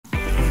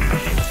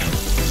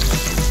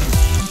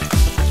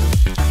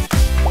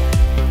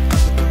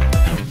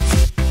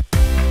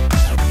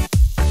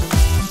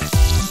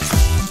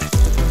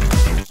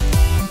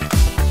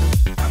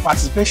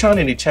participation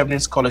in the Chevening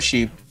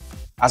Scholarship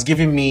has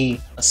given me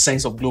a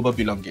sense of global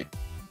belonging.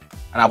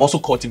 And I've also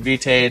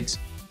cultivated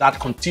that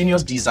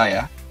continuous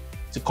desire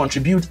to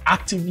contribute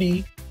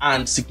actively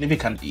and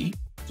significantly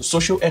to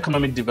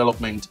socio-economic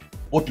development,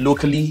 both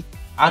locally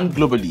and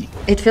globally.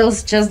 It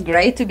feels just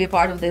great to be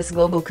part of this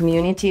global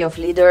community of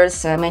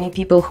leaders. Many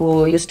people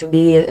who used to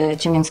be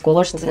Chevening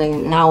scholars,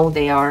 now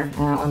they are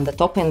on the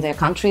top in their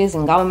countries,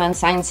 in government,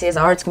 sciences,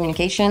 arts,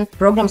 communication.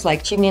 Programs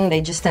like Chevening,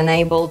 they just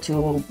enable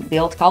to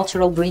build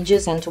cultural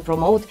bridges and to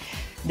promote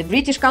the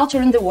British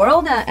culture in the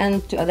world,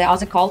 and to the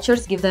other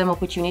cultures, give them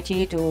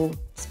opportunity to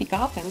speak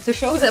up and to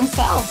show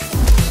themselves.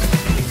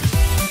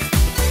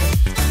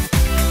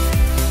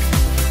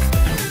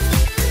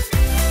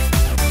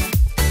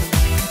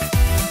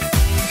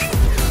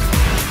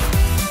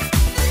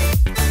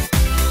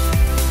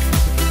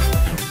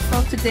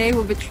 Today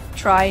we'll be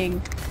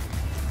trying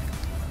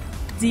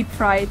deep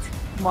fried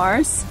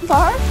Mars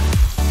bar.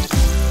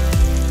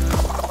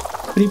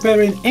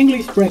 Preparing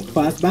English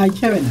breakfast by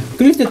Chevening.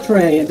 Grease the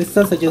tray and the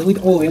sausages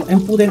with oil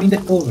and put them in the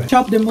oven.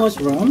 Chop the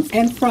mushrooms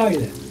and fry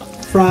them.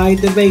 Fry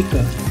the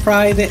bacon.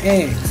 Fry the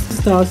eggs.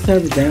 Start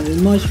serving them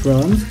with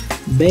mushrooms,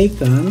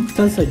 bacon,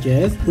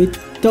 sausages with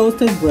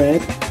toasted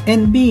bread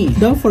and beans.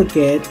 Don't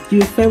forget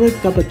your favorite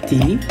cup of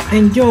tea.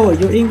 Enjoy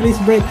your English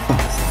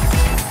breakfast.